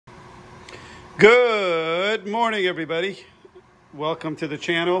Good morning, everybody. Welcome to the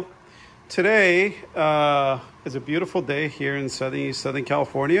channel. Today is a beautiful day here in Southern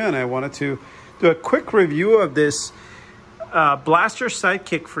California, and I wanted to do a quick review of this Blaster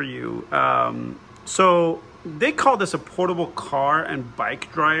SideKick for you. So they call this a portable car and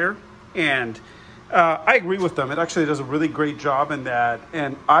bike dryer, and I agree with them. It actually does a really great job in that,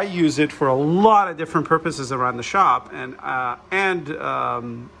 and I use it for a lot of different purposes around the shop, and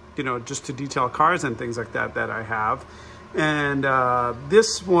you know, just to detail cars and things like that I have. And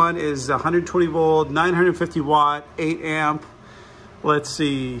this one is 120 volt, 950 watt, 8 amp. Let's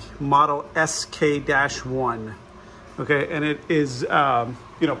see, model SK-1. Okay, and it is, you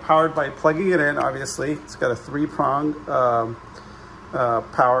know, powered by plugging it in, obviously. It's got a 3-prong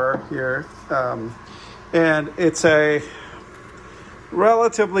power here. And it's a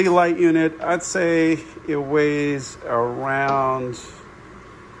relatively light unit. I'd say it weighs around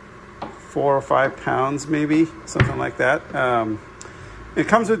 4 or 5 pounds, maybe, something like that. It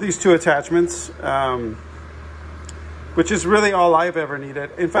comes with these 2 attachments, which is really all I've ever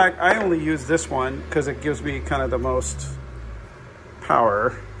needed. In fact, I only use this one because it gives me kind of the most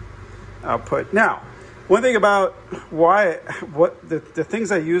power output. Now, one thing about what the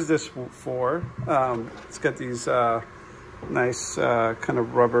things I use this for, it's got these nice kind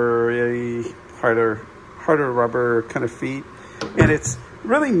of rubbery, harder rubber kind of feet, and it's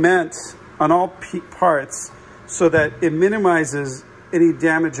really meant on all parts so that it minimizes any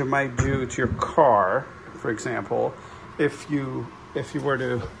damage it might do to your car. For example, if you were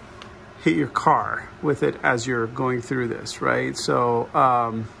to hit your car with it as you're going through this, right? So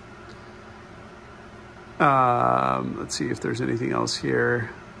let's see if there's anything else here.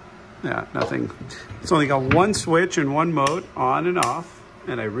 Yeah, nothing. It's only got 1 switch and 1 mode, on and off.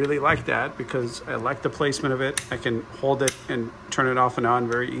 And I really like that because I like the placement of it. I can hold it and turn it off and on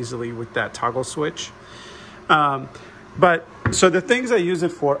very easily with that toggle switch. But so the things I use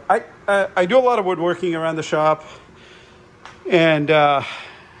it for, I do a lot of woodworking around the shop, and I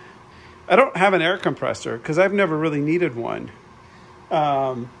don't have an air compressor because I've never really needed one.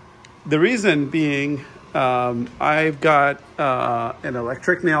 The reason being, I've got an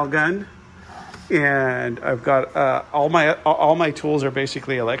electric nail gun, and I've got all my tools are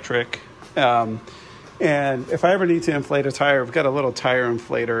basically electric. And if I ever need to inflate a tire, I've got a little tire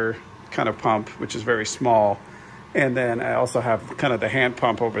inflator kind of pump, which is very small. And then I also have kind of the hand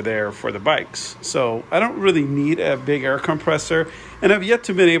pump over there for the bikes. So I don't really need a big air compressor, and I've yet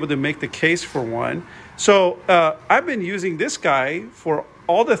to been able to make the case for one. So I've been using this guy for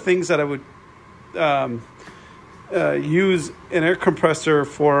all the things that I would use an air compressor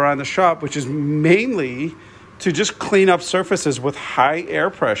for around the shop, which is mainly to just clean up surfaces with high air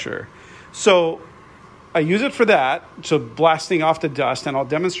pressure. So I use it for that, so blasting off the dust, and I'll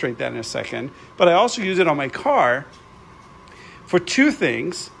demonstrate that in a second. But I also use it on my car for 2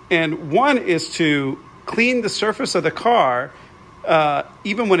 things. And one is to clean the surface of the car.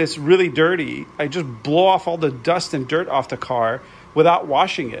 Even when it's really dirty, I just blow off all the dust and dirt off the car without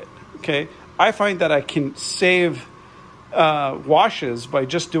washing it, okay? I find that I can save washes by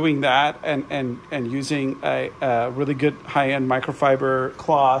just doing that, and using a really good high-end microfiber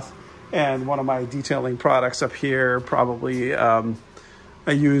cloth. And one of my detailing products up here, probably, I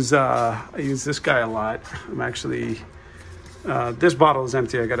use this guy a lot. I'm actually, this bottle is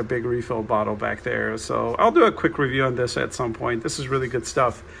empty. I got a big refill bottle back there. So I'll do a quick review on this at some point. This is really good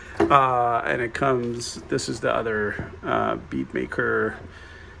stuff. And it comes, this is the other Bead Maker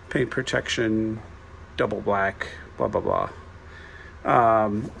paint protection, double black, blah, blah, blah.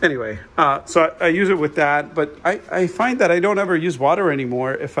 Anyway, so I use it with that, but I find that I don't ever use water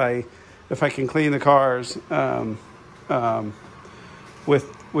anymore if I can clean the cars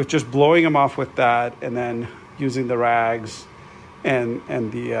with just blowing them off with that, and then using the rags and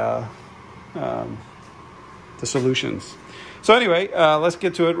the solutions. So anyway, let's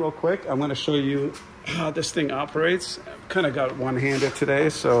get to it real quick. I'm going to show you how this thing operates. I've kind of got one-handed today,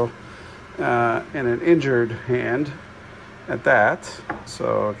 so and an injured hand at that.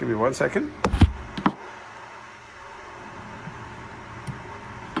 So give me 1 second.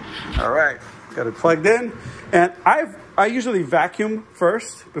 All right, got it plugged in, and I usually vacuum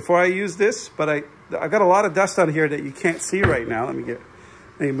first before I use this, but I've got a lot of dust on here that you can't see right now. Let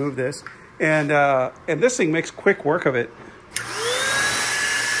me move this, and this thing makes quick work of it.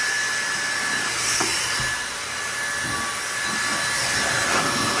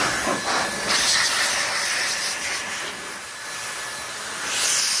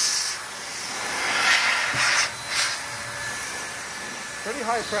 Pretty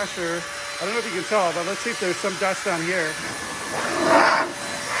high pressure. I don't know if you can tell, but let's see if there's some dust on here.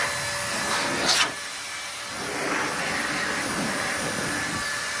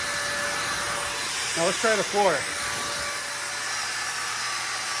 let's try the floor.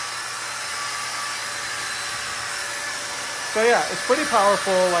 So yeah, it's pretty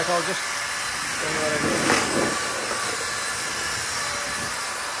powerful. Like I'll just show you what I do.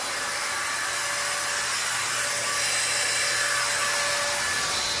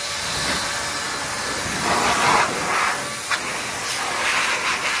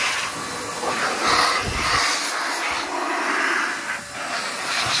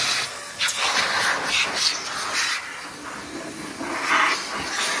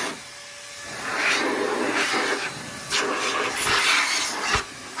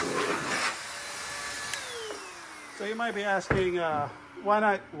 So you might be asking,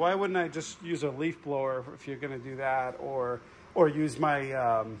 why wouldn't I just use a leaf blower if you're going to do that, or use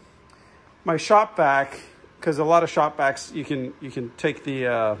my my shop vac? Because a lot of shop vacs you can take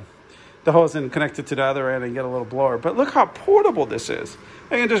the hose and connect it to the other end and get a little blower. But look how portable this is.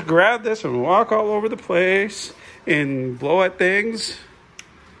 I can just grab this and walk all over the place and blow at things,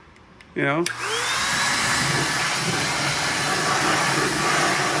 you know.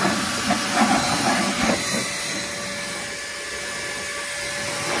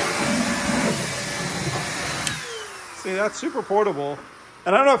 See, that's super portable.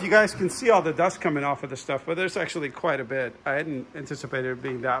 And I don't know if you guys can see all the dust coming off of this stuff, but there's actually quite a bit. I hadn't anticipated it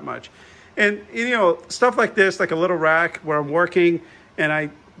being that much. And, you know, stuff like this, like a little rack where I'm working and I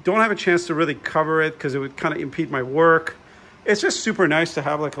don't have a chance to really cover it because it would kind of impede my work. It's just super nice to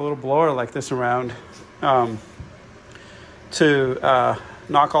have like a little blower like this around to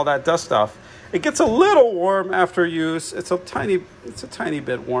knock all that dust off. It gets a little warm after use. It's a tiny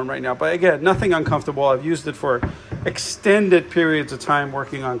bit warm right now, but again, nothing uncomfortable. I've used it for extended periods of time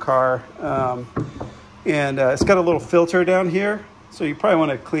working on car. And it's got a little filter down here. So you probably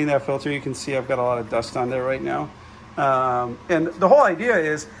want to clean that filter. You can see I've got a lot of dust on there right now. And the whole idea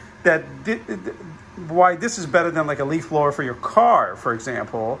is that why this is better than like a leaf blower for your car, for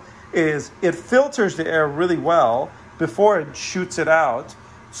example, is it filters the air really well before it shoots it out,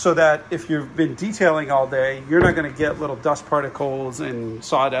 so that if you've been detailing all day, you're not going to get little dust particles and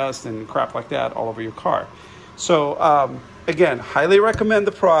sawdust and crap like that all over your car. So again, highly recommend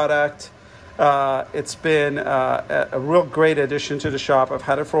the product. It's been a real great addition to the shop. I've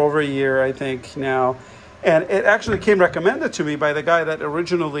had it for over a year, I think now. And it actually came recommended to me by the guy that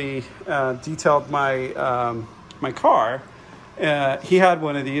originally detailed my my car. He had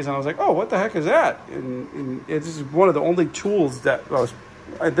one of these, and I was like, "Oh, what the heck is that?" And it's one of the only tools that was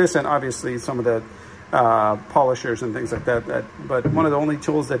this, and obviously some of the polishers and things like that. But one of the only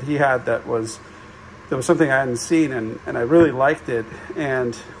tools that he had that was something I hadn't seen, and I really liked it.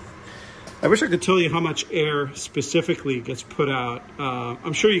 And I wish I could tell you how much air specifically gets put out.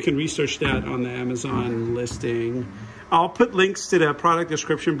 I'm sure you can research that on the Amazon listing. I'll put links to the product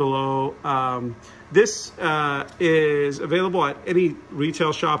description below. This is available at any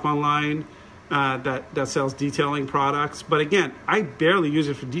retail shop online that sells detailing products. But again, I barely use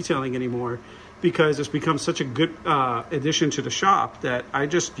it for detailing anymore because it's become such a good addition to the shop that I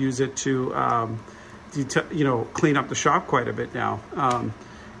just use it to clean up the shop quite a bit now.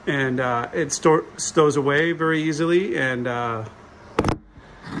 And it stows away very easily, and right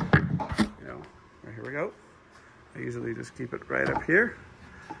here we go. I usually just keep it right up here,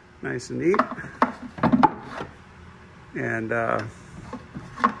 nice and neat. And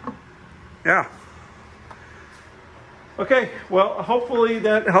yeah. Okay, well, hopefully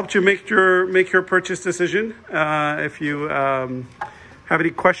that helped you make your purchase decision. If you have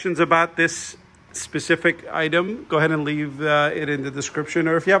any questions about this specific item, go ahead and leave it in the description.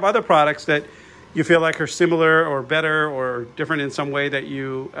 Or if you have other products that you feel like are similar or better or different in some way that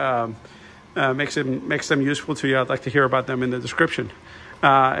you makes them useful to you, I'd like to hear about them in the description.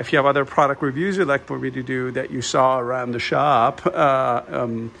 If you have other product reviews you'd like for me to do that you saw around the shop, go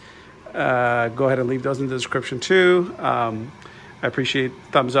ahead and leave those in the description too. I appreciate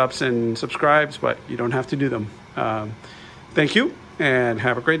thumbs ups and subscribes, but you don't have to do them. Thank you and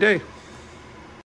have a great day.